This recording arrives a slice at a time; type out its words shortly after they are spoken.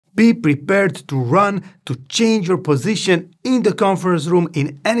Be prepared to run, to change your position in the conference room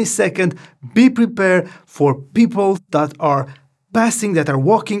in any second. Be prepared for people that are passing, that are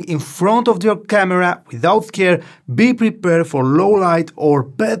walking in front of your camera without care. Be prepared for low light or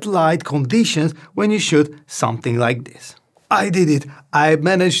bad light conditions when you shoot something like this. I did it. I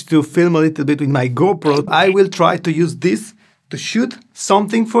managed to film a little bit with my GoPro. I will try to use this to shoot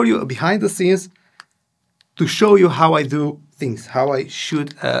something for you behind the scenes to show you how I do things, how I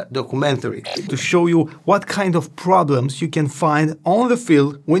shoot a documentary, to show you what kind of problems you can find on the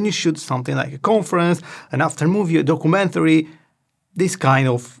field when you shoot something like a conference, an after movie, a documentary, this kind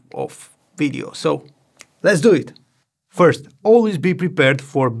of video. So let's do it. First, always be prepared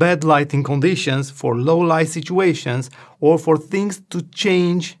for bad lighting conditions, for low light situations, or for things to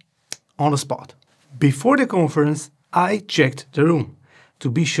change on the spot. Before the conference, I checked the room to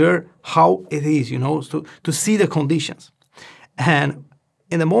be sure how it is, to see the conditions. And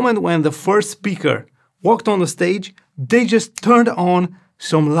in the moment when the first speaker walked on the stage, they just turned on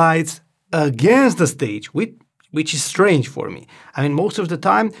some lights against the stage, which is strange for me. I mean, most of the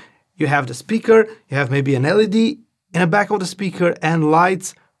time you have the speaker, you have maybe an LED in the back of the speaker and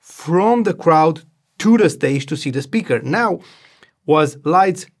lights from the crowd to the stage to see the speaker. Now was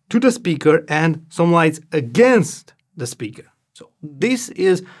lights to the speaker and some lights against the speaker. So this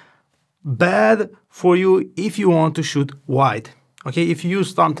is bad for you if you want to shoot wide. Okay, if you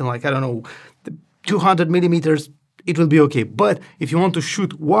use something like, I don't know, 200 millimeters, it will be okay. But if you want to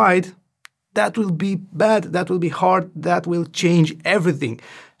shoot wide, that will be bad, that will be hard, that will change everything.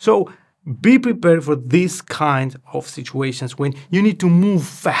 So be prepared for this kind of situations when you need to move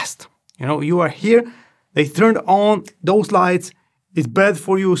fast. You are here, they turned on those lights, it's bad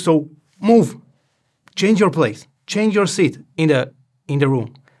for you, so move, change your place, change your seat in the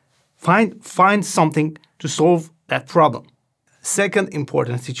room. Find something to solve that problem. Second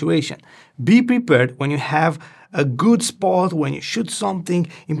important situation, be prepared when you have a good spot, when you shoot something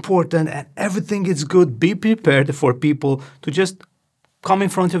important and everything is good. Be prepared for people to just come in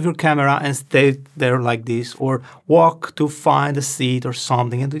front of your camera and stay there like this, or walk to find a seat or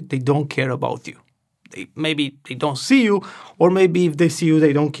something, and they don't care about you. Maybe they don't see you, or maybe if they see you,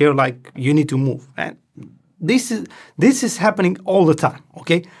 they don't care, like you need to move. And this is happening all the time,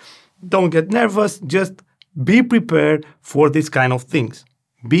 okay? Don't get nervous, just be prepared for this kind of things.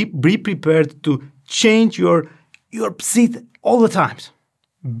 Be prepared to change your seat all the times.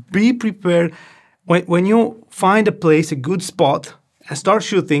 Be prepared when you find a place, a good spot, and start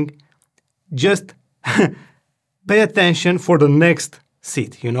shooting, just pay attention for the next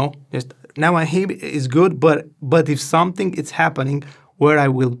seat, Just now my hip is good, but if something is happening, where I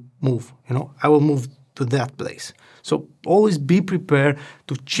will move, I will move to that place. So always be prepared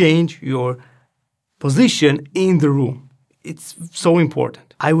to change your position in the room. It's so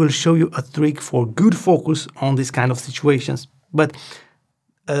important. I will show you a trick for good focus on these kind of situations. But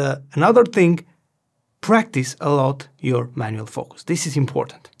another thing, practice a lot your manual focus. This is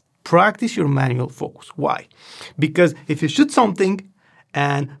important. Practice your manual focus. Why? Because if you shoot something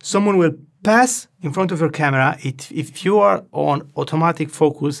and someone will pass in front of your camera, if you are on automatic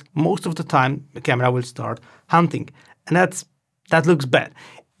focus, most of the time the camera will start hunting, and that looks bad.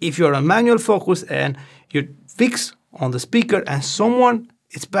 If you're on manual focus and you fix on the speaker and someone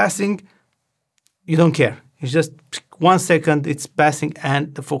is passing, you don't care. It's just 1 second, it's passing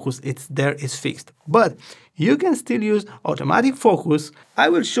and the focus is fixed. But you can still use automatic focus. I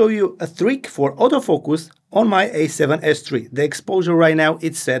will show you a trick for autofocus on my A7S III. The exposure right now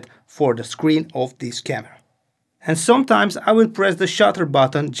is set for the screen of this camera. And sometimes I will press the shutter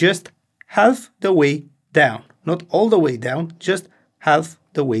button just half the way down. Not all the way down, just half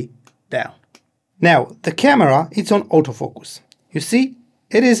the way down. Now, the camera is on autofocus. You see,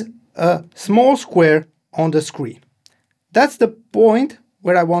 it is a small square on the screen. That's the point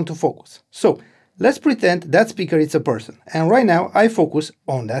where I want to focus. So let's pretend that speaker is a person, and right now I focus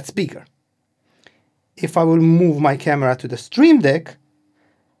on that speaker. If I will move my camera to the stream deck,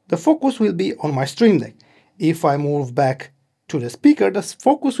 the focus will be on my stream deck. If I move back to the speaker, the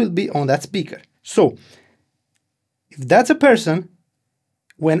focus will be on that speaker. So if that's a person,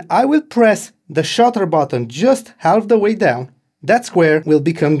 when I will press the shutter button just half the way down, that square will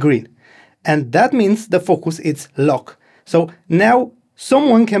become green. And that means the focus is locked. So now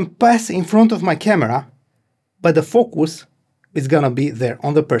someone can pass in front of my camera, but the focus is gonna be there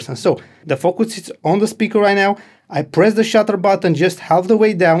on the person. So the focus is on the speaker right now. I press the shutter button just half the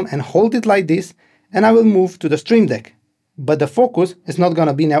way down and hold it like this, and I will move to the stream deck. But the focus is not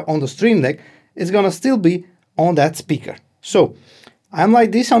gonna be now on the stream deck, it's gonna still be on that speaker. So I'm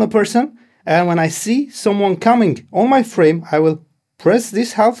like this on a person, and when I see someone coming on my frame, I will press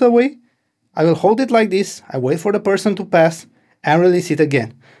this half the way, I will hold it like this, I wait for the person to pass, and release it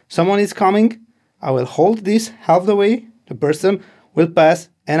again. Someone is coming, I will hold this half the way, the person will pass,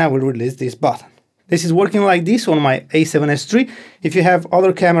 and I will release this button. This is working like this on my A7S III. If you have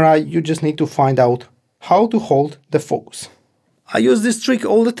other camera, you just need to find out how to hold the focus. I use this trick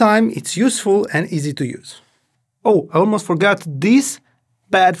all the time, it's useful and easy to use. Oh, I almost forgot, this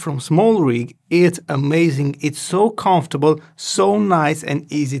pad from Small Rig, it's amazing, it's so comfortable, so nice and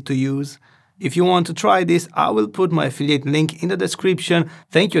easy to use. If you want to try this, I will put my affiliate link in the description.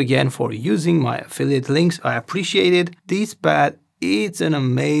 Thank you again for using my affiliate links, I appreciate it. This pad, it's an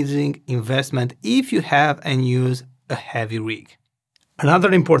amazing investment if you have and use a heavy rig.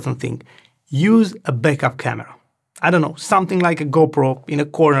 Another important thing, use a backup camera. I don't know, something like a GoPro in a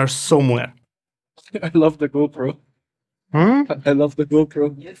corner somewhere. I love the GoPro. I love the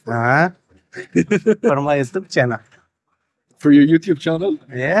GoPro. For my YouTube channel. For your YouTube channel?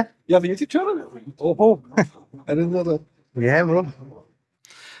 Yeah. You have a YouTube channel? Oh, I didn't know that. Yeah, bro.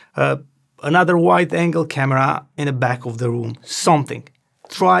 Another wide angle camera in the back of the room. Something.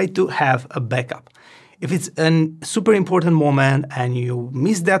 Try to have a backup. If it's a super important moment and you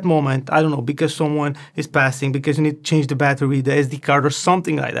miss that moment, I don't know, because someone is passing, because you need to change the battery, the SD card or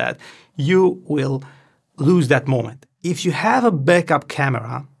something like that, you will lose that moment. If you have a backup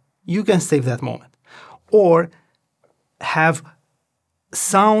camera, you can save that moment. Or have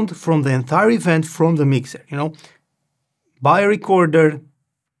sound from the entire event from the mixer, you know. Buy a recorder,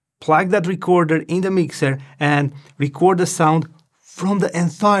 plug that recorder in the mixer and record the sound from the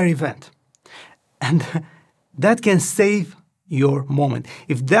entire event. And that can save your moment.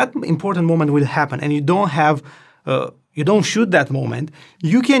 If that important moment will happen and you don't have, you don't shoot that moment,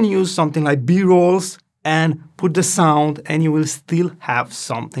 you can use something like B-rolls and put the sound and you will still have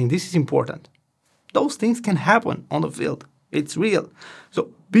something. This is important. Those things can happen on the field. It's real.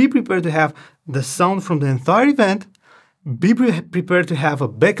 So be prepared to have the sound from the entire event. Be prepared to have a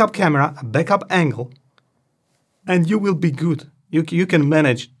backup camera, a backup angle, and you will be good. You can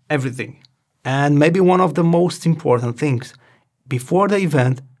manage everything. And maybe one of the most important things, before the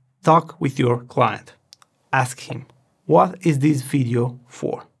event, talk with your client. Ask him, what is this video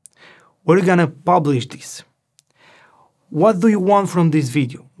for? We're gonna publish this. What do you want from this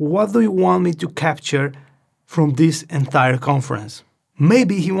video? What do you want me to capture from this entire conference?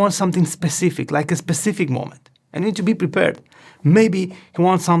 Maybe he wants something specific, like a specific moment. I need to be prepared. Maybe he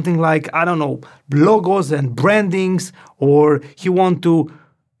wants something like, I don't know, logos and brandings, or he wants to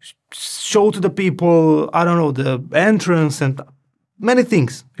show to the people, I don't know, the entrance and many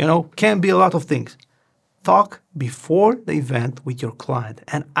things, you know, can be a lot of things. Talk before the event with your client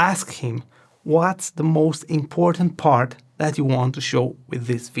and ask him what's the most important part that you want to show with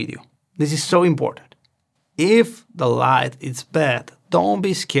this video. This is so important. If the light is bad, don't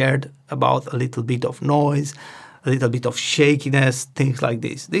be scared about a little bit of noise, a little bit of shakiness, things like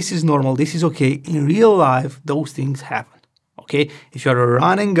this. This is normal, this is okay. In real life, those things happen. Okay, if you're a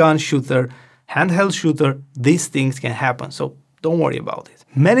run and gun shooter, handheld shooter, these things can happen, so don't worry about it.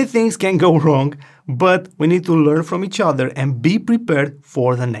 Many things can go wrong, but we need to learn from each other and be prepared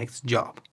for the next job.